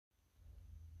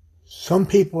Some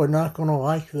people are not going to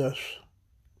like this,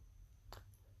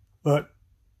 but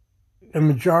the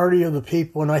majority of the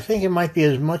people, and I think it might be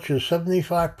as much as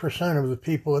 75% of the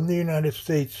people in the United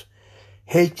States,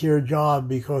 hate their job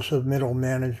because of middle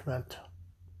management.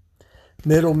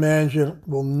 Middle management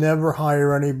will never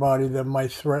hire anybody that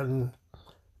might threaten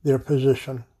their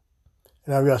position.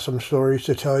 And I've got some stories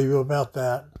to tell you about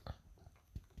that.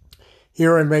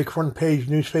 Here I make front page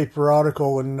newspaper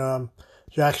article in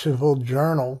Jacksonville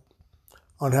Journal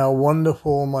on how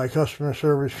wonderful my customer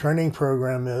service training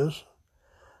program is.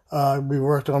 We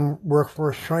worked on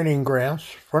workforce training grants,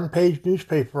 front page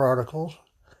newspaper articles,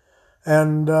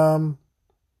 and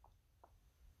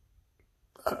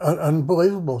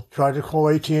unbelievable. Tried to call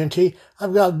AT&T.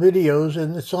 I've got videos,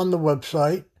 and it's on the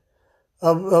website,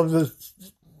 of the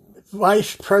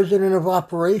vice president of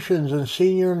operations and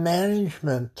senior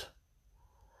management,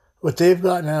 what they've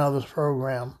gotten out of this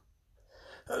program.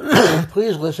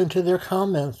 Please listen to their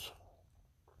comments.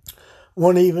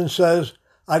 One even says,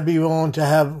 I'd be willing to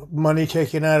have money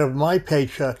taken out of my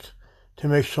paycheck to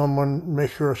make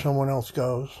sure someone else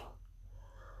goes.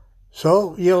 So,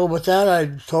 with that, I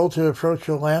was told to approach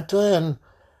Atlanta, and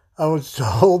I was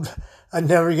told I'd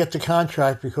never get the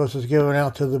contract because it's given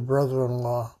out to the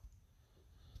brother-in-law.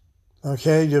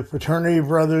 Okay, the fraternity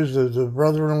brothers, the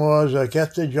brother-in-laws that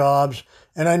get the jobs,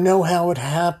 and I know how it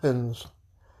happens.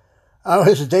 I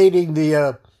was dating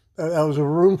I was a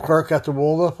room clerk at the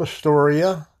Waldorf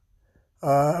Astoria.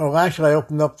 Actually, I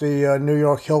opened up the New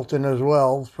York Hilton as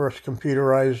well, first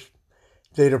computerized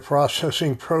data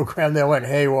processing program that went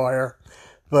haywire.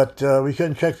 But we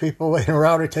couldn't check people in or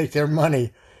out or take their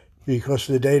money because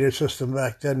the data system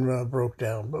back then broke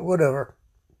down. But whatever.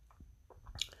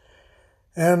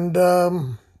 And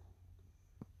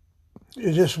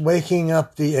you're just waking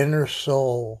up the inner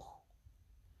soul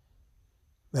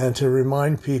and to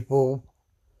remind people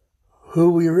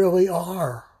who we really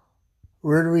are.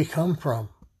 Where do we come from?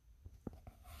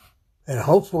 And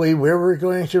hopefully where we're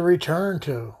going to return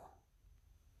to.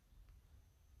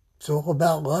 It's all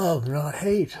about love, not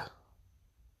hate.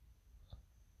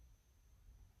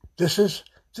 This is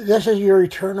your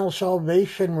eternal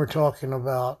salvation we're talking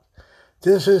about.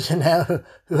 This isn't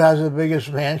who has the biggest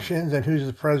mansions and who's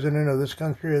the president of this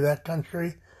country or that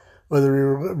country, whether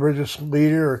you're a religious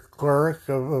leader or cleric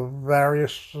of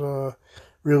various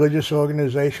religious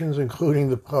organizations, including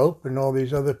the Pope and all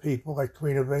these other people like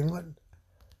Queen of England.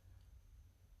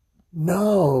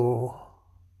 No.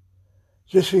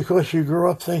 Just because you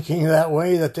grew up thinking that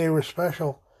way, that they were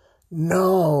special.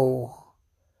 No.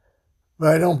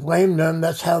 But I don't blame them.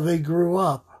 That's how they grew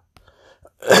up.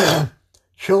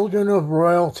 Children of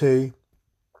royalty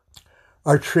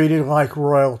are treated like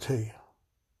royalty.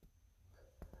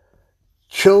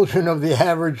 Children of the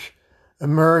average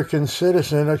American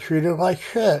citizen are treated like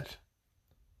shit.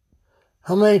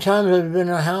 How many times have you been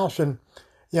in a house and,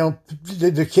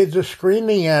 the kids are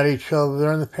screaming at each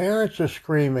other and the parents are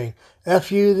screaming,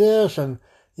 F you this, and,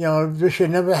 we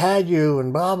should never had you,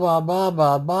 and blah, blah, blah,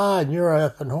 blah, blah, and you're a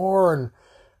effing whore,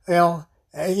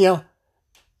 and,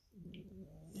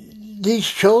 these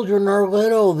children are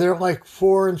little. They're like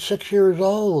 4 and 6 years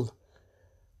old.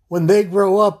 When they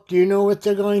grow up, do you know what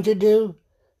they're going to do?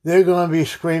 They're going to be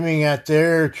screaming at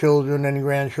their children and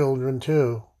grandchildren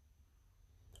too.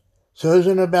 So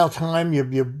isn't it about time you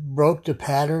broke the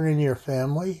pattern in your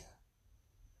family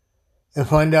and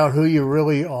find out who you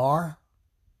really are?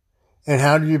 And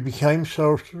how did you become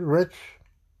so rich?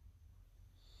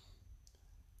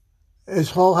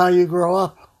 It's all how you grow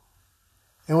up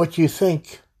and what you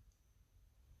think.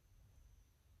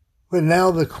 But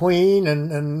now the Queen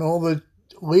and all the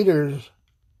leaders,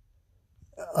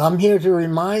 I'm here to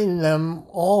remind them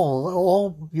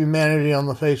all humanity on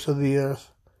the face of the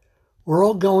earth, we're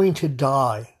all going to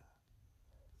die.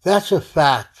 That's a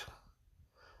fact.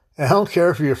 And I don't care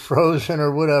if you're frozen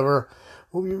or whatever.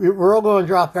 We're all going to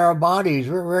drop our bodies.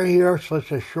 We're here for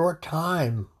such a short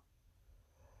time.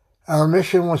 Our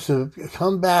mission was to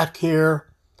come back here,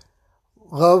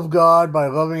 love God by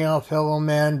loving our fellow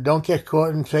man. Don't get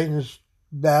caught in Satan's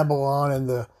Babylon and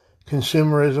the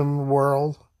consumerism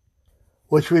world,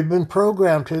 which we've been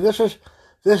programmed to. This is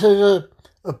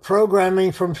a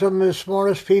programming from some of the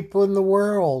smartest people in the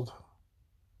world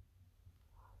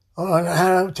on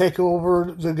how to take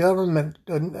over the government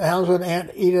and how's an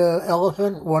ant eat an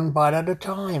elephant one bite at a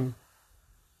time.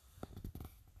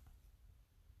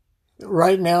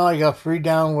 Right now, I got free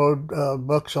download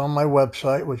books on my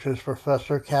website, which is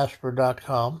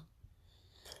ProfessorCasper.com.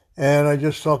 And I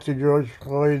just talked to George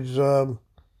Floyd's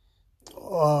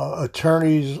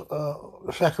attorney's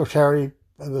secretary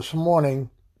this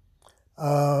morning,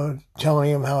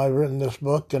 telling him how I've written this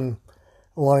book. And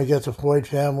I want to get the Floyd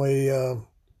family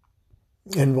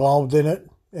involved in it.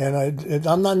 And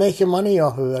I'm not making money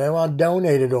off of it. I want to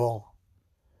donate it all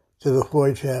to the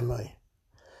Floyd family.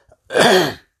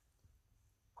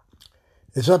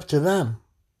 It's up to them,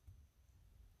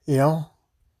 you know.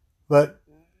 But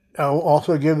I'll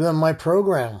also give them my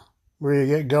program where you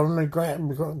get government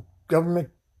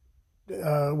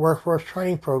workforce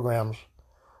training programs.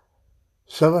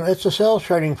 It's a sales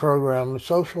training program,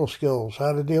 social skills,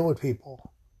 how to deal with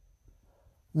people.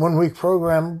 1 week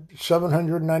program,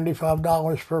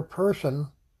 $795 per person.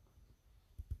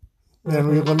 And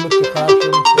we limit the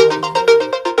classroom.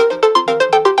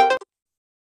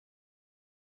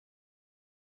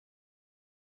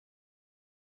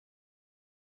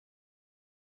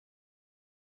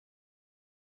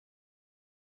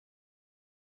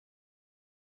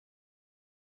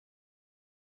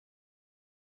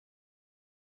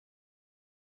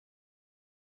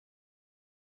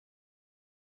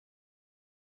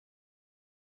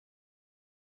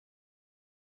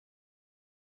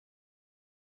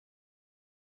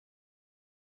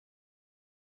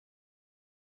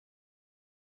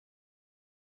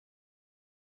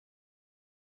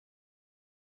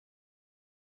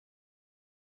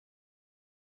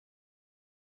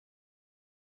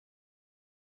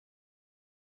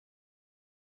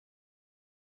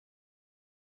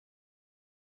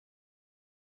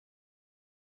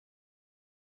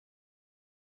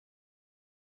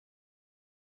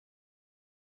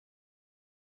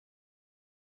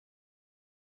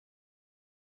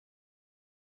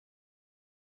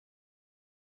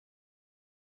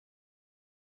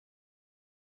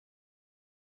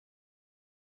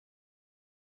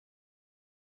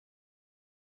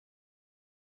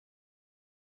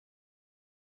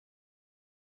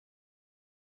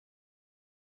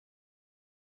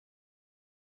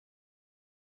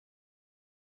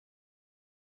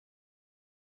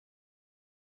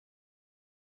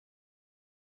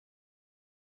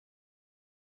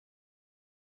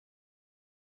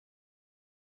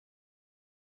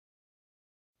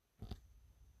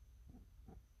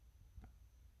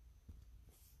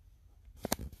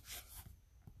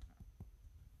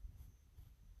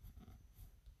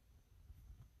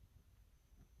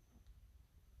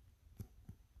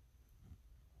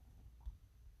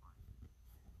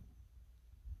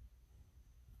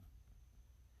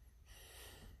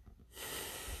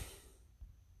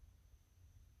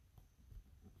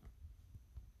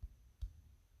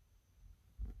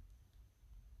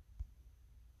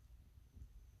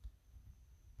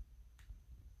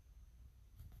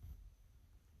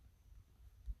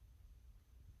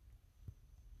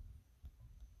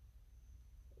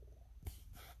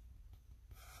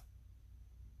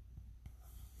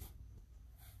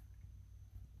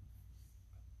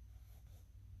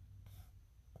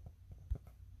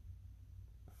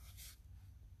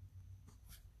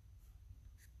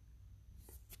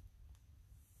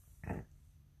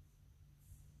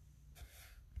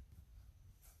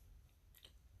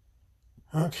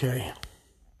 Okay.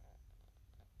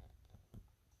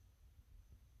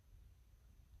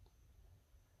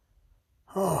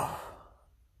 Oh,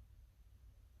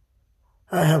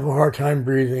 I have a hard time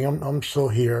breathing. I'm still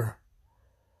here.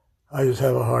 I just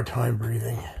have a hard time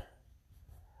breathing.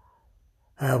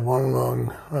 I have one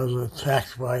lung. I was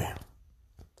attacked by,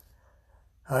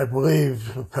 I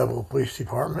believe, the Pebble Police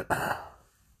Department.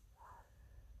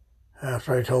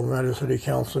 After I told them at a city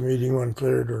council meeting,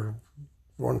 1/3 or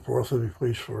 1/4 of the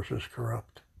police force is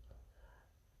corrupt.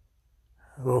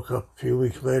 I woke up a few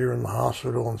weeks later in the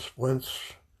hospital in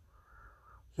splints,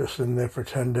 just in there for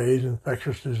 10 days.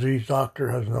 Infectious disease doctor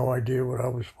has no idea what I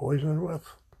was poisoned with.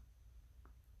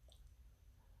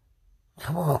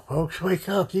 Come on, folks, wake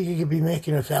up. You could be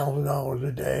making $1,000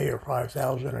 a day or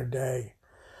 $5,000 a day.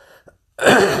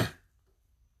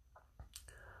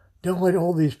 Don't let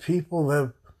all these people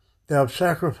that have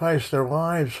sacrificed their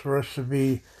lives for us to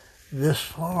be this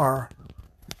far,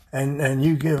 and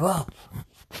you give up.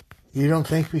 You don't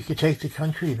think we could take the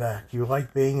country back. You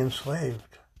like being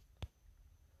enslaved.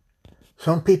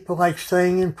 Some people like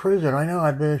staying in prison. I know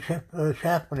I've been a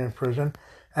chaplain in prison.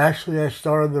 Actually, I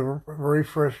started the very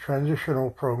first transitional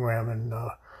program in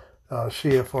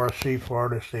CFRC,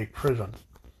 Florida State Prison.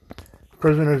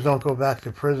 Prisoners don't go back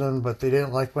to prison, but they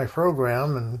didn't like my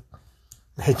program, and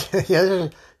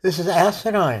this is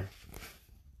asinine.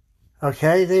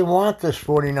 Okay, they want this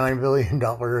 $49 billion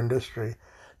industry.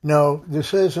 No, the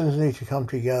citizens need to come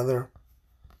together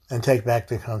and take back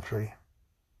the country.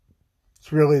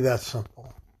 It's really that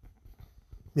simple.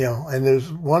 You know, and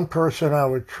there's one person I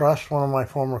would trust, one of my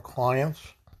former clients,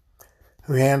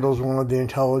 who handles one of the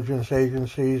intelligence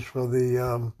agencies for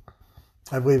the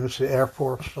I believe it's the Air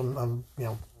Force.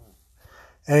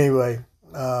 Anyway,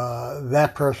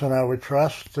 that person I would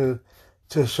trust to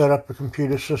set up a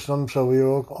computer system so we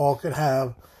all could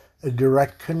have a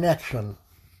direct connection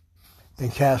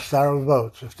and cast our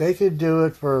votes. If they could do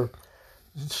it for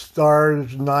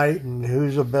Stars Night and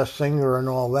who's the best singer and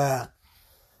all that,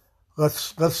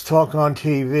 let's talk on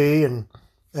TV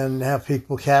and have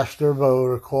people cast their vote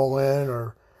or call in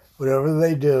or whatever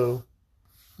they do.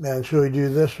 And should we do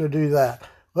this or do that?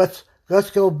 Let's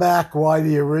go back why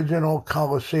the original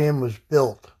Colosseum was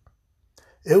built.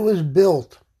 It was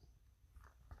built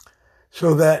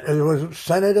so that it was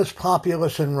Senatus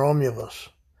Populus and Romulus.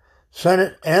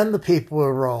 Senate and the people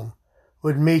of Rome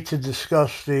would meet to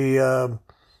discuss the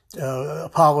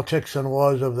politics and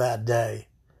laws of that day.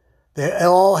 They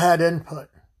all had input.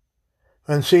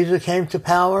 When Caesar came to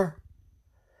power,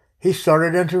 he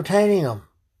started entertaining them.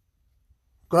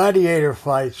 Gladiator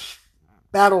fights,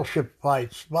 battleship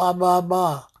fights, blah, blah,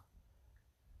 blah.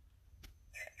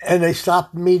 And they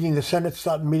stopped meeting, the Senate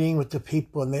stopped meeting with the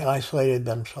people and they isolated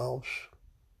themselves.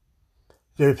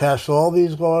 They passed all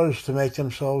these laws to make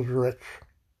themselves rich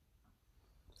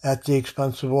at the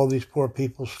expense of all these poor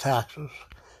people's taxes.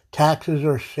 Taxes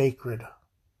are sacred.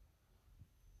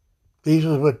 These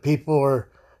are what people are,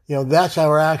 that's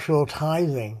our actual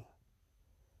tithing.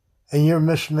 And you're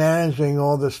mismanaging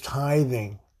all this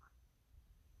tithing.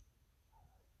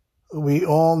 We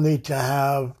all need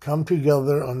to come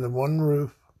together under one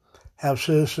roof, have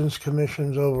citizens'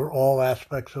 commissions over all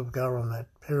aspects of government,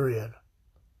 period.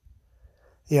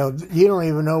 You don't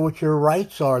even know what your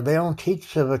rights are. They don't teach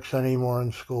civics anymore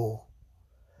in school.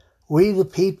 We, the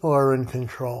people, are in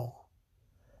control.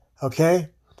 Okay?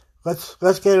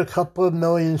 Let's get a couple of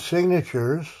million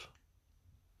signatures,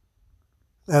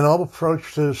 and I'll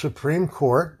approach to the Supreme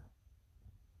Court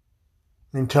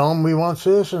and tell them we want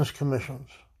citizens' commissions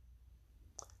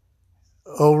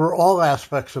over all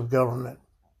aspects of government.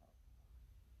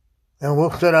 And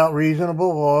we'll set out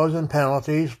reasonable laws and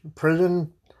penalties.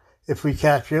 Prison, if we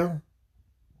catch you.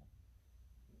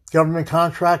 Government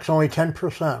contracts, only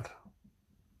 10%.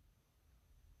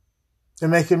 They're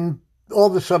making, all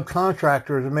the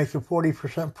subcontractors are making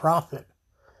 40% profit.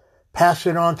 Pass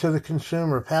it on to the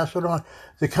consumer. Pass it on.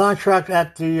 The contract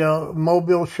at the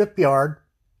Mobile shipyard,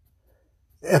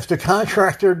 if the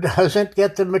contractor doesn't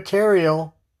get the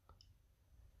material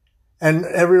and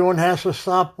everyone has to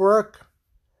stop work,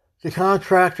 the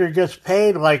contractor gets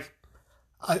paid like,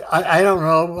 I don't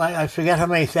know, I forget how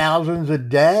many thousands a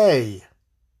day.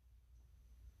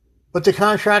 But the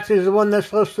contractor is the one that's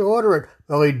supposed to order it.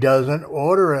 Well, he doesn't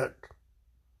order it.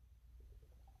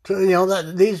 So,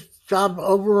 these job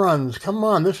overruns, come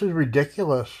on, this is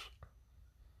ridiculous.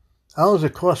 I was a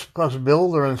cost-plus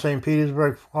builder in St.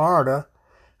 Petersburg, Florida.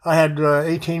 I had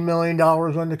 $18 million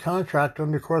under contract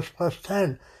under cost plus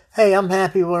 10. Hey, I'm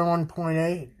happy with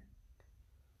 1.8.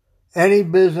 Any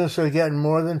business that's getting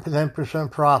more than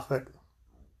 10% profit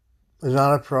is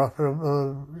not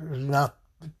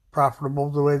profitable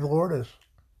the way the Lord is.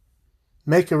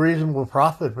 Make a reasonable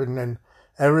profit, and then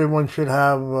everyone should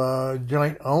have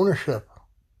joint ownership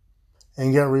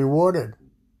and get rewarded.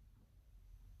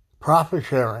 Profit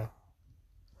sharing.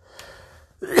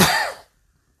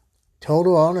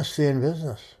 Total honesty in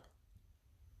business.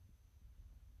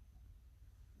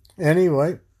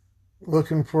 Anyway,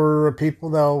 looking for people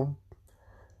that'll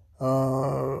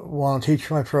want to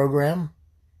teach my program,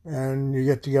 and you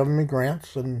get the government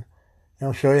grants, and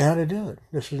I'll show you how to do it.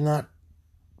 This is not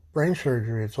brain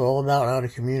surgery. It's all about how to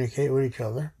communicate with each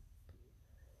other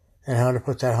and how to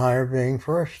put that higher being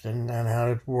first, and how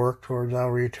to work towards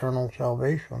our eternal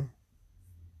salvation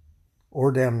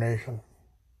or damnation,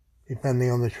 depending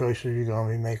on the choices you're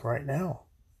going to make right now.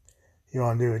 You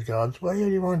want to do it God's way, or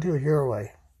you want to do it your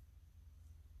way?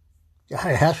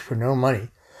 I ask for no money.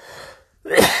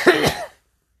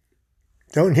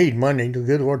 Don't need money. The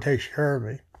good Lord takes care of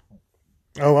me.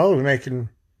 Oh, I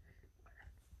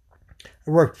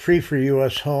worked free for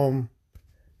U.S. Home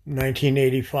in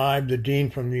 1985. The dean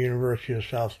from the University of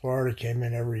South Florida came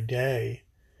in every day,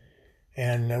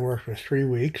 and I worked for 3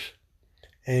 weeks.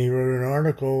 And he wrote an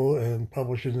article and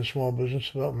published in the Small Business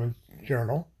Development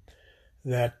Journal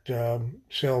that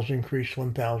sales increased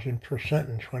 1,000%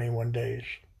 in 21 days.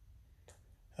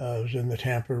 It was in the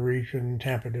Tampa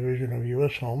division of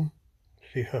U.S. Home.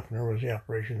 Steve Huffner was the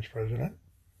operations president.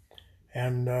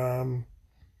 And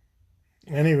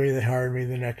anyway, they hired me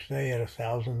the next day at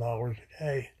 $1,000 a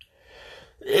day.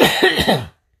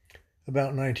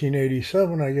 About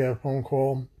 1987, I got a phone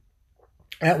call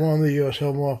at one of the U.S.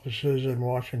 Home offices in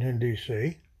Washington,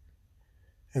 D.C.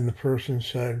 And the person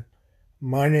said,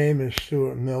 "My name is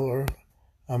Stuart Miller.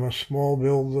 I'm a small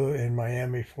builder in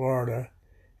Miami, Florida,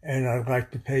 and I'd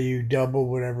like to pay you double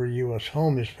whatever U.S.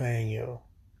 Home is paying you.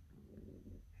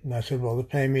 And I said, well, they're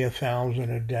paying me $1,000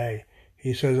 a day.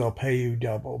 He says, I'll pay you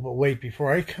double. But wait,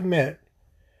 before I commit,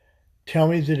 tell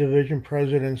me the division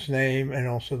president's name and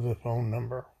also the phone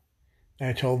number. And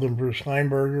I told him Bruce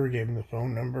Steinberger, gave him the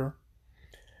phone number.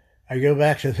 I go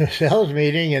back to the sales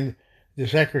meeting, and the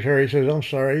secretary says, I'm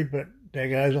sorry, but that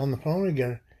guy's on the phone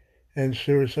again. And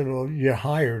Stuart said, well, you're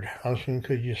hired. How soon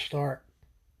could you start?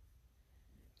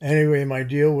 Anyway, my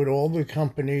deal with all the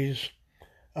companies,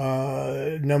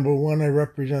 number one, I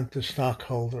represent the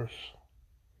stockholders.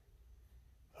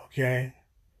 Okay?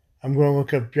 I'm going to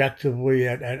look objectively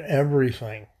at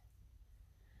everything.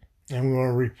 I'm going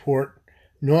to report.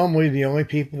 Normally, the only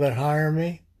people that hire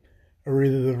me are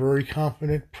either the very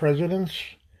competent presidents,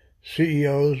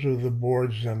 CEOs, or the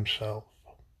boards themselves.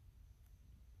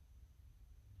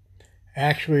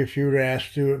 Actually, if you were to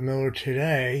ask Stuart Miller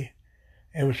today,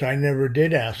 and which I never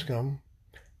did ask him,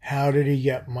 how did he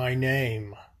get my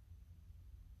name?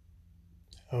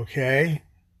 Okay?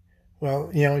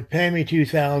 Well, you know, pay me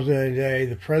 $2,000 a day.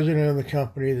 The president of the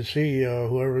company, the CEO,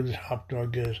 whoever the top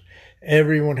dog is,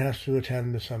 everyone has to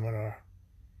attend the seminar.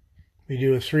 We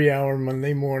do a 3-hour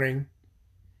Monday morning.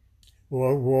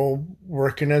 We're all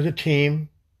working as a team.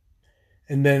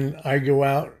 And then I go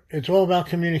out. It's all about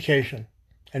communication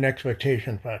and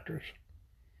expectation factors.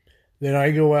 Then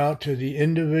I go out to the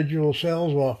individual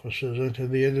sales offices and to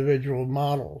the individual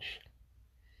models.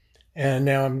 And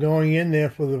now I'm going in there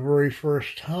for the very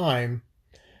first time.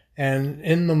 And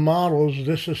in the models,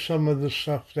 this is some of the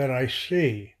stuff that I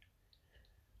see.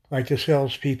 Like the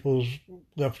salespeople's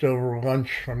leftover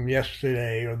lunch from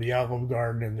yesterday, or the Olive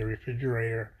Garden in the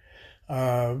refrigerator.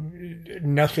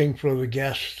 Nothing for the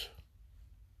guest.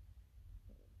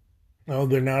 No,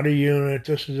 they're not a unit.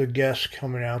 This is a guest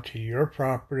coming out to your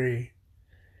property.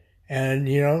 And,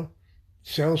 you know,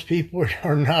 salespeople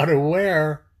are not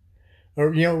aware,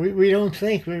 or, you know, we don't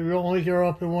think. We only grow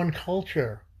up in one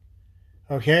culture.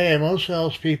 Okay, and most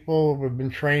salespeople have been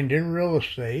trained in real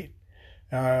estate.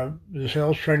 The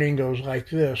sales training goes like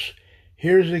this.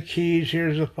 Here's the keys,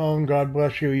 here's the phone, God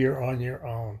bless you, you're on your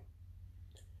own.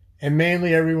 And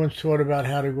mainly everyone's taught about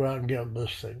how to go out and get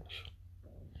listings.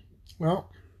 Well,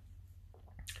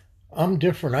 I'm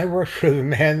different. I worked for the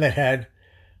man that had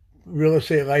real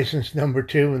estate license number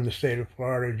 2 in the state of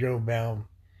Florida, Joe Baum,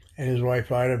 and his wife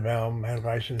Ida Baum had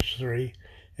license 3,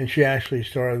 and she actually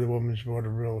started the Women's Board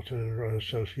of Realtors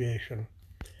Association.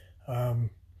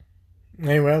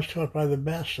 Anyway, I was taught by the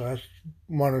best, so I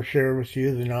want to share with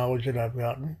you the knowledge that I've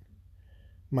gotten,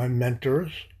 my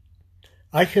mentors.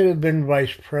 I could have been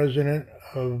vice president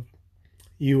of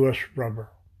U.S.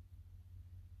 Rubber.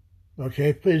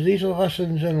 Okay, please, these are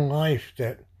lessons in life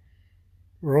that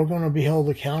we're all going to be held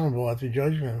accountable at the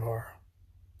judgment bar.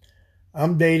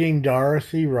 I'm dating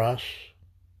Dorothy Russ.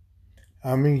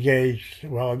 I'm engaged.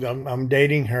 Well, I'm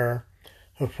dating her.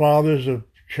 Her father's the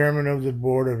chairman of the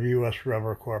board of U.S.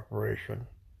 Rubber Corporation.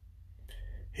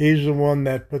 He's the one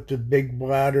that put the big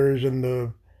bladders in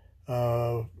the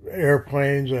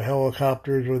airplanes or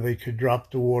helicopters where they could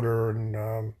drop the water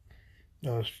and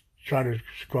try to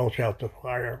squelch out the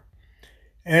fire.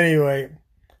 Anyway,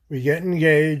 we get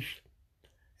engaged,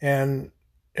 and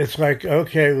it's like,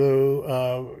 okay,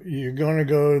 Lou, you're going to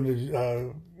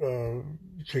go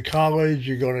to college,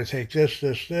 you're going to take this.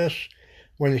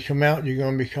 When you come out, you're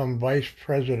going to become vice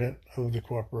president of the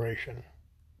corporation.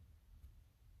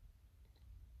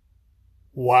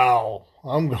 Wow,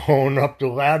 I'm going up the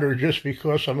ladder just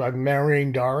because I'm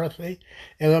marrying Dorothy?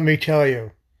 And let me tell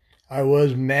you, I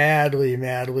was madly,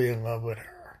 madly in love with her.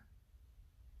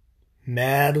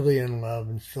 Madly in love,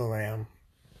 and still am.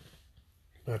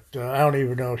 But I don't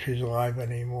even know if she's alive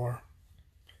anymore.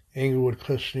 Englewood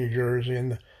Cliffs, New Jersey.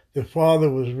 And the father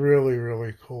was really,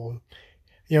 really cool.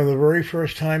 You know, the very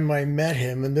first time I met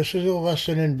him, and this is a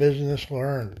lesson in business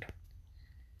learned.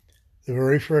 The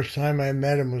very first time I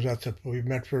met him was we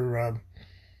met for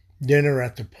dinner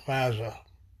at the Plaza,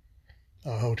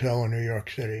 a hotel in New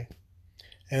York City.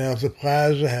 And the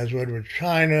Plaza has redwood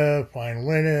china, fine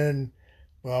linen,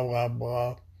 blah, blah,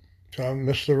 blah. So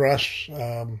Mr. Russ,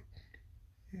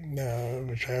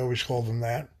 which I always called him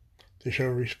that, to show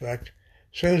respect.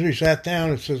 As soon as we sat down,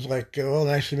 it says like, well,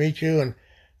 nice to meet you, and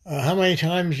how many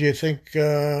times do you think,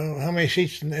 how many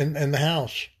seats in the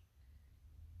house?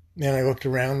 And I looked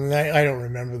around, and I don't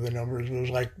remember the numbers. It was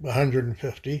like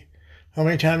 150. How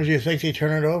many times do you think they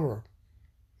turn it over?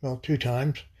 Well, 2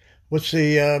 times. What's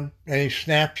the, and he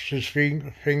snaps his fingers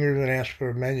and asks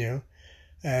for a menu.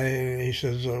 And he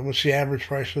says, what's the average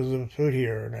price of the food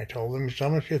here? And I told him, how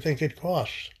much do you think it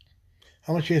costs?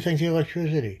 How much do you think the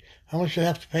electricity? How much do they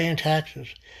have to pay in taxes?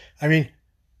 I mean,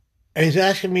 he's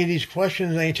asking me these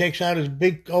questions, and he takes out his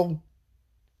big old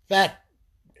fat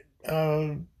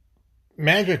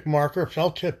magic marker,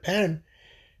 felt tip pen,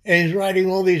 and he's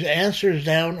writing all these answers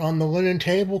down on the linen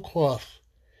tablecloth.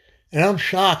 And I'm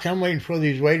shocked. I'm waiting for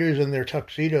these waiters in their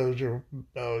tuxedos or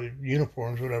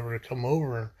uniforms, whatever, to come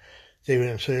over, and they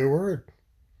didn't say a word.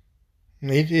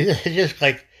 And he just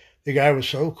like, the guy was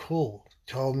so cool,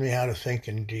 told me how to think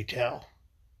in detail.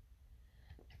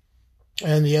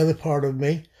 And the other part of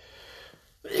me,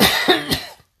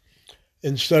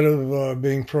 instead of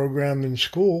being programmed in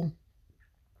school,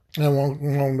 I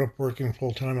wound up working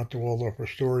full-time at the Waldorf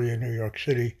Astoria in New York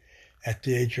City at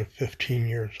the age of 15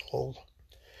 years old.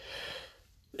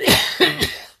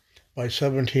 By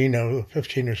 17, I was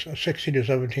 15 or 16 to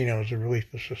 17, I was a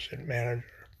relief assistant manager.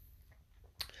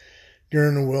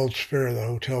 During the World's Fair, the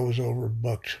hotel was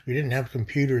overbooked. We didn't have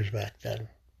computers back then.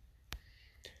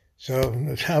 So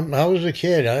I was a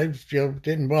kid.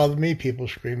 Didn't bother me, people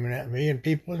screaming at me, and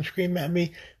people didn't scream at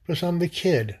me because I'm the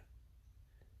kid.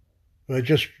 But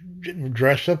just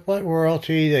dressed up like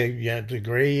royalty. They had the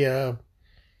gray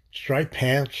striped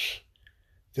pants,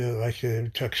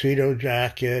 the tuxedo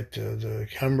jacket, the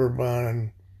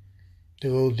cummerbund, the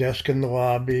little desk in the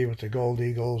lobby with the gold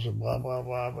eagles and blah, blah,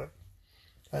 blah. But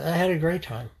I had a great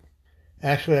time.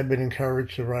 Actually, I've been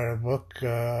encouraged to write a book.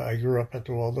 I grew up at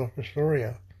the Waldorf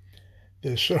Astoria.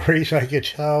 The stories I could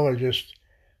tell are just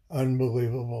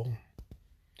unbelievable.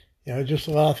 Just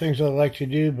a lot of things I like to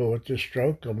do, but with this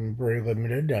stroke, I'm very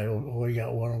limited. I only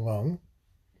got one lung.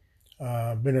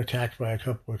 I've been attacked by a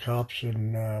couple of cops,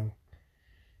 and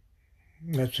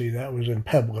let's see, that was in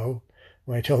Pueblo.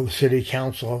 When I told the city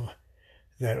council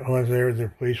that when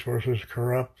their police force was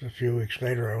corrupt, a few weeks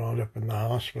later I wound up in the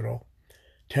hospital.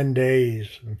 10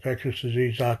 days, infectious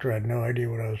disease doctor had no idea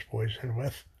what I was poisoned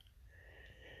with.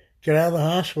 Get out of the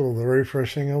hospital, the very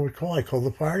first thing I called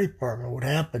the fire department. What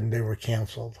happened? They were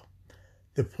canceled.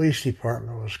 The police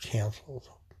department was canceled.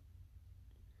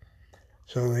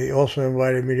 So they also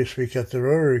invited me to speak at the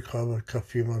Rotary Club a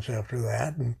few months after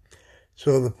that. And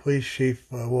so the police chief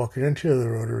walking into the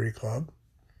Rotary Club.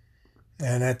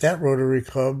 And at that Rotary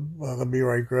Club, let me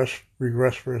regress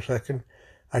for a second.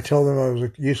 I told them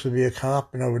I used to be a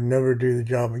cop and I would never do the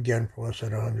job again for less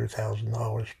than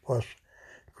 $100,000 plus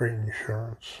great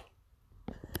insurance.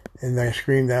 And I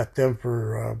screamed at them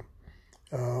for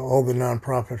all the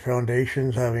nonprofit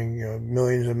foundations having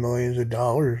millions and millions of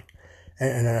dollars.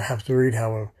 And I have to read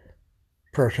how a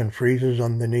woman freezes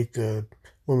underneath the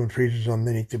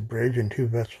bridge and two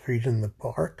vets freeze in the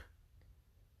park.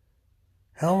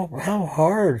 How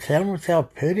hard? Sound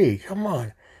without pity. Come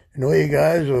on. And all you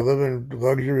guys are living in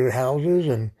luxury houses,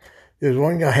 and there's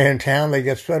one guy in town that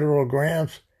gets federal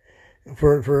grants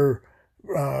for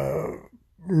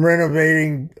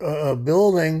renovating a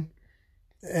building,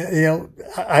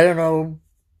 I don't know,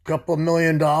 a couple of $1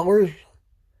 million.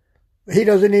 He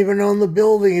doesn't even own the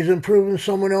building. He's improving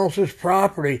someone else's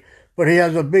property, but he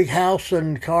has a big house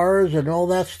and cars and all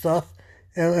that stuff,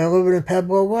 and living in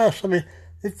Pueblo West. I mean,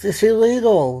 it's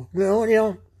illegal,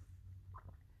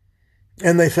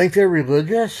 and they think they're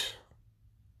religious.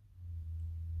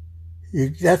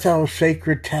 That's our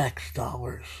sacred tax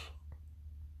dollars.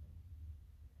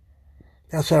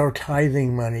 That's our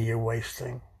tithing money you're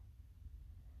wasting.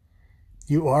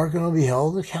 You are going to be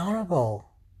held accountable.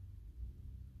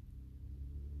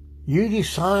 You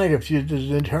decide if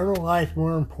is eternal life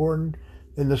more important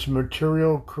than this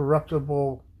material,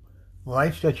 corruptible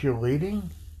life that you're leading.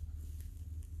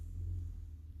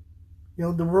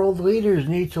 The world leaders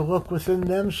need to look within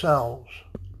themselves.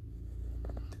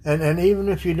 And even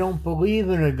if you don't believe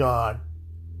in a God,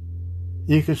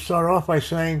 you could start off by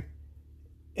saying,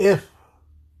 if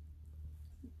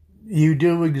you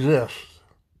do exist,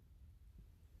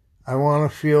 I want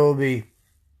to feel the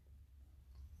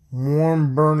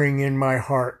warm burning in my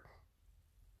heart.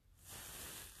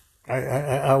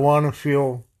 I want to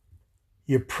feel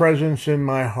your presence in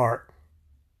my heart.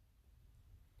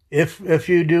 If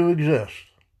you do exist,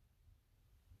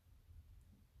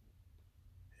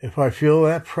 if I feel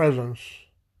that presence,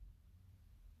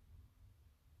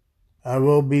 I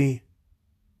will be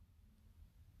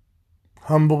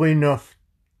humble enough,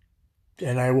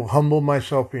 and I will humble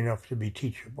myself enough to be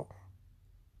teachable.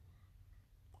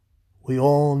 We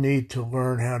all need to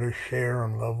learn how to share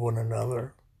and love one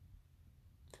another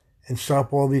and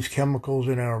stop all these chemicals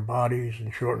in our bodies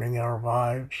and shortening our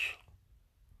lives.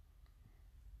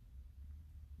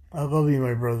 I love you,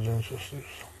 my brothers and sisters.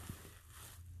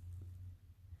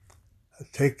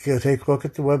 Take a look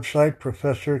at the website,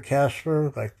 Professor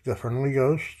Casper, like the Friendly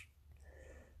Ghost,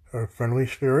 or Friendly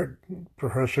Spirit,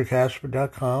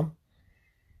 ProfessorCasper.com.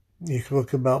 You can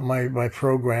look about my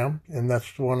program, and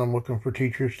that's the one I'm looking for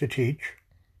teachers to teach.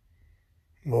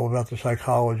 All about the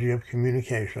psychology of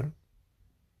communication.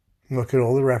 Look at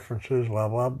all the references, blah,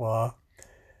 blah, blah.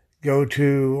 Go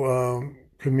to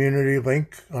community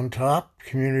link on top,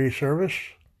 community service.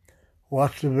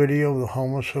 Watch the video of the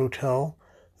homeless hotel.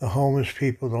 The homeless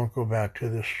people don't go back to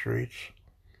the streets.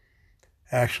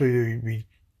 Actually, we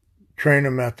train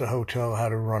them at the hotel how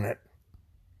to run it.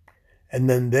 And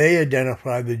then they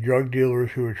identify the drug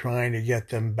dealers who are trying to get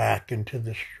them back into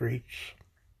the streets.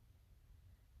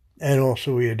 And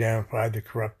also we identified the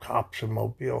corrupt cops in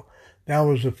Mobile. That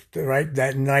was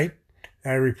that night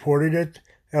I reported it.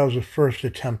 That was the first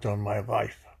attempt on my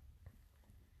life.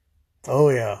 Oh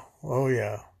yeah.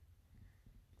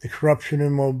 The corruption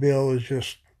in Mobile is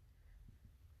just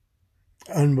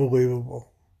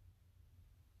unbelievable.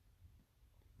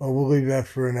 But we'll leave that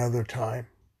for another time.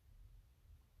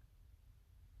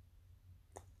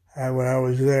 When I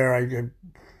was there, I'm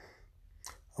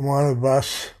on a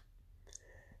bus,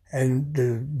 and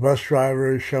the bus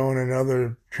driver is showing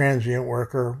another transient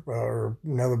worker or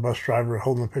another bus driver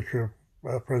holding a picture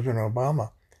of President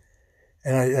Obama.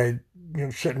 And I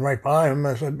sitting right by him,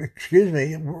 I said, "Excuse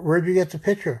me, where'd you get the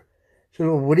picture?" He said,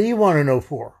 "Well, what do you want to know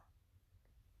for?"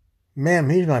 "Ma'am,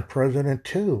 he's my president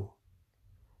too."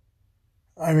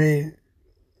 I mean,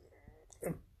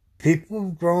 people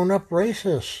have grown up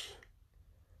racist.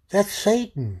 That's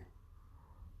Satan.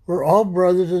 We're all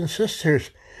brothers and sisters.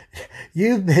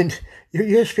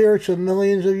 Your spirit's a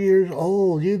millions of years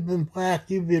old. You've been black,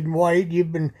 you've been white,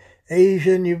 you've been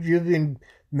Asian, you've been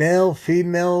male,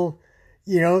 female.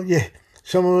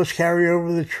 Some of us carry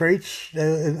over the traits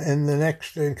in the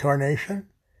next incarnation.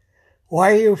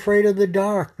 Why are you afraid of the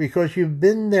dark? Because you've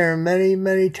been there many,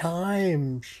 many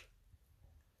times.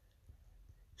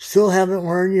 Still haven't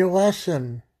learned your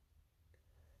lesson.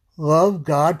 Love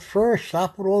God first.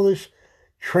 Stop with all this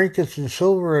trinkets and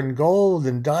silver and gold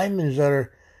and diamonds that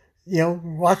are,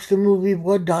 watch the movie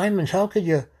Blood Diamonds. How could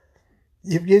you're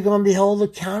going to be held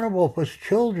accountable because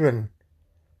children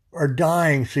are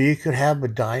dying so you could have a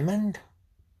diamond?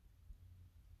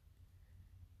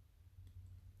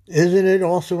 Isn't it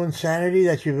also insanity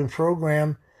that you've been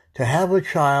programmed to have a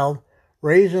child,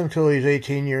 raise him till he's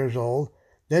 18 years old,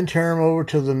 then turn him over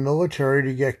to the military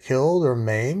to get killed or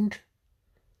maimed?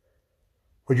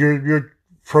 But you're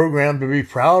programmed to be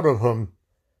proud of him.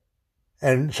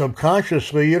 And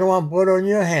subconsciously, you don't want blood on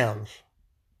your hands.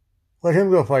 Let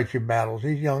him go fight your battles.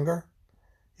 He's younger.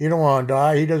 You don't want to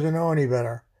die. He doesn't know any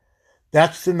better.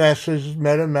 That's the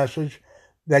meta message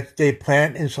that they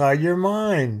plant inside your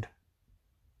mind.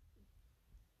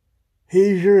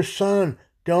 He's your son.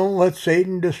 Don't let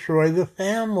Satan destroy the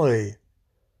family.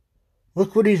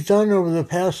 Look what he's done over the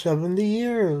past 70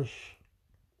 years.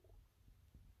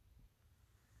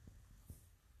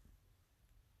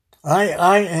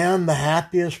 I am the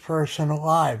happiest person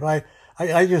alive.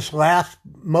 I just laugh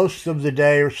most of the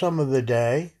day or some of the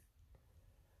day.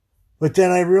 But then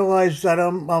I realize that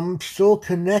I'm still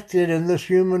connected in this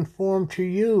human form to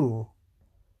you.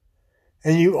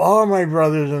 And you are my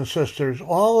brothers and sisters,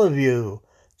 all of you.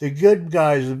 The good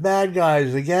guys, the bad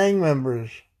guys, the gang members.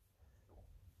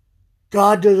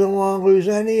 God doesn't want to lose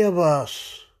any of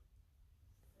us.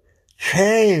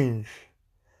 Change.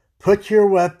 Put your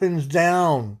weapons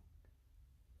down.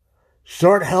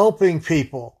 Start helping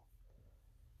people.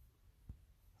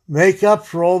 Make up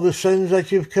for all the sins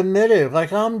that you've committed,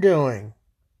 like I'm doing.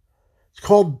 It's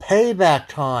called payback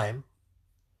time.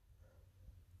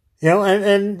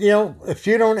 If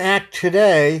you don't act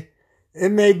today,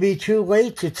 it may be too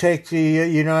late to take the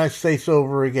United States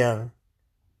over again.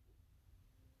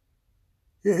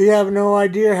 You have no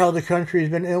idea how the country's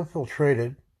been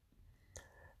infiltrated.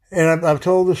 And I've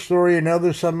told the story in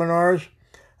other seminars.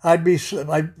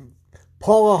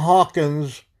 Paula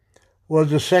Hawkins was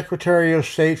the Secretary of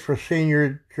State for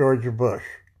Senior George Bush.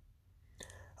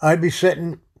 I'd be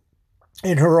sitting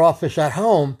in her office at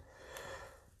home.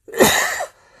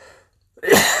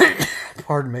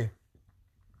 Pardon me.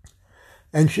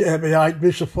 And I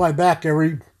used to fly back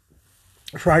every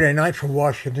Friday night from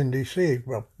Washington, D.C.,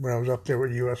 well, when I was up there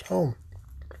with U.S. Home.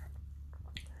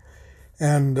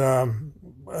 And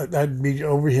I'd be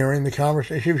overhearing the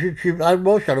conversation. I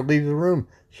wish I'd leave the room.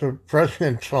 So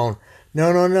President's phone.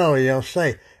 No,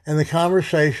 stay. And the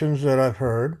conversations that I've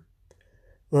heard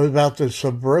was about the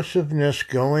subversiveness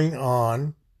going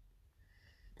on,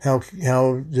 how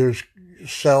there's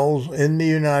cells in the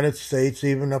United States,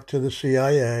 even up to the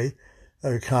CIA,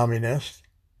 communist,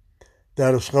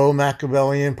 that a slow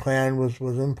Machiavellian plan was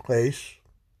in place,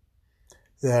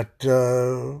 that,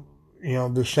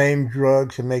 the same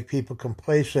drugs to make people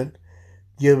complacent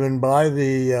given by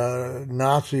the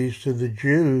Nazis to the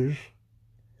Jews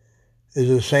is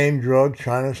the same drug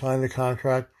China signed a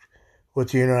contract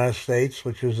with the United States,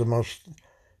 which is the most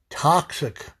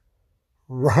toxic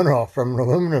runoff from an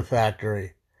aluminum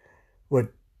factory.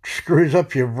 What screws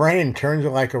up your brain, turns it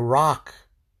like a rock,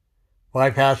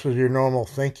 bypasses your normal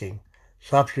thinking,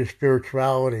 stops your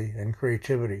spirituality and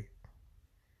creativity.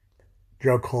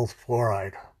 Drug called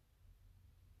fluoride.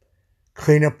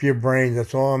 Clean up your brain.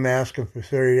 That's all I'm asking for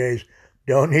 30 days.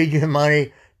 Don't need your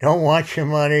money. Don't want your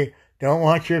money. Don't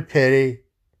want your pity.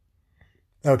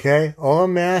 Okay? All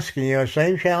I'm asking you,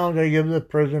 same challenge I give the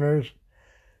prisoners,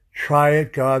 try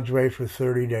it God's way for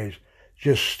 30 days.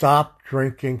 Just stop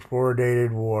drinking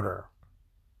fluoridated water.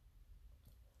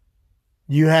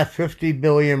 You have 50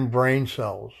 billion brain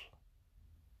cells.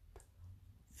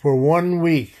 For 1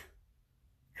 week,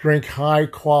 drink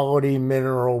high-quality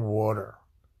mineral water.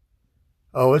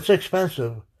 Oh, it's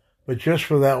expensive, but just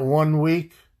for that 1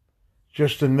 week,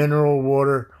 just the mineral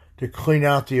water to clean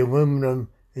out the aluminum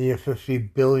in your 50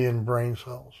 billion brain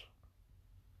cells.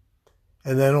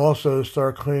 And then also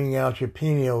start cleaning out your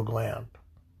pineal gland.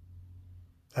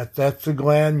 That's the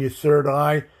gland, your third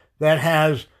eye, that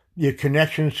has your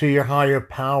connections to your higher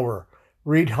power.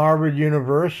 Read Harvard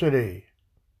University.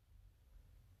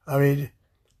 I mean,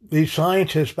 these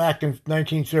scientists back in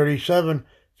 1937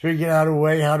 figured out a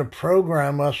way how to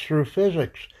program us through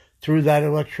physics, through that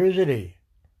electricity.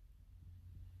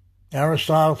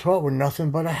 Aristotle taught we're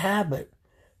nothing but a habit.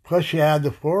 Plus you add the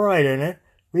fluoride in it,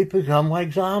 we become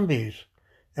like zombies.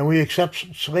 And we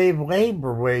accept slave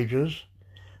labor wages.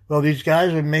 Well, these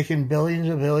guys are making billions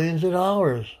and billions of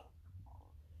dollars.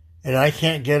 And I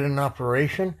can't get an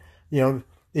operation. Even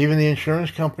the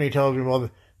insurance company tells me, well,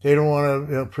 they don't want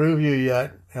to approve you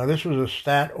yet. This was a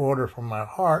stat order from my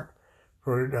heart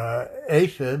for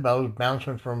AFib. I was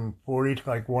bouncing from 40 to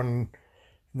like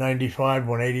 195,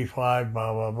 185,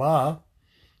 blah, blah, blah.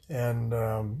 And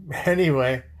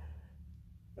anyway,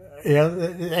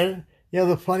 the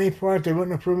funny part, they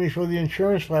wouldn't approve me for the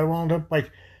insurance, but I wound up like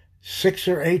 6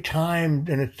 or 8 times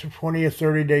in a 20 or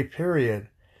 30 day period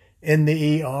in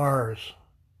the ERs.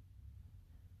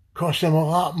 Cost them a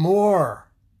lot more.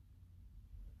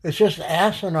 It's just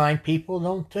asinine. People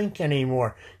don't think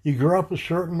anymore. You grow up a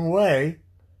certain way.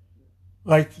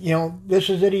 Like, this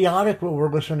is idiotic what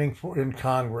we're listening for in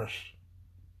Congress.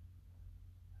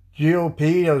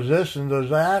 GOP does this and does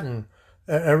that, and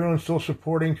everyone's still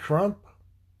supporting Trump.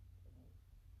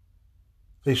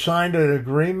 They signed an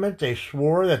agreement. They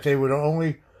swore that they would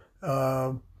only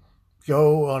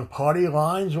go on party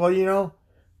lines. Well,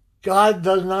 God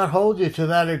does not hold you to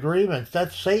that agreement.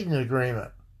 That's Satan's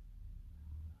agreement.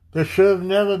 There should have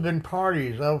never been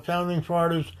parties. Our founding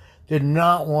fathers did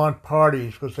not want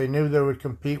parties because they knew they would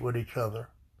compete with each other.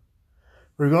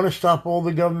 We're going to stop all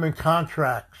the government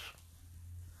contracts.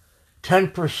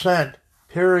 10%,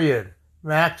 period,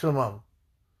 maximum.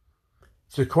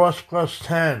 It's a cost plus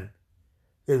 10.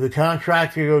 If the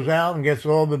contractor goes out and gets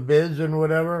all the bids and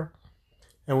whatever,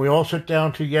 and we all sit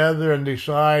down together and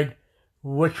decide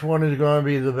which one is going to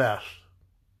be the best.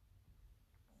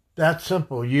 That's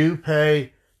simple. You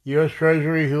pay U.S.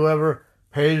 Treasury, whoever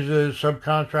pays the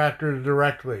subcontractors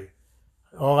directly.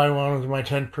 All I want is my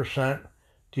 10%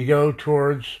 to go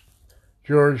towards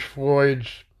George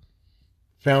Floyd's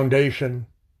foundation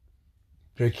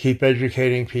to keep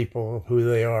educating people of who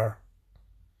they are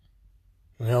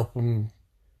and help them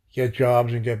get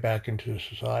jobs and get back into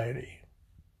society.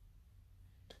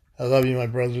 I love you, my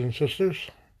brothers and sisters.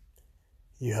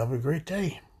 You have a great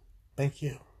day. Thank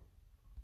you.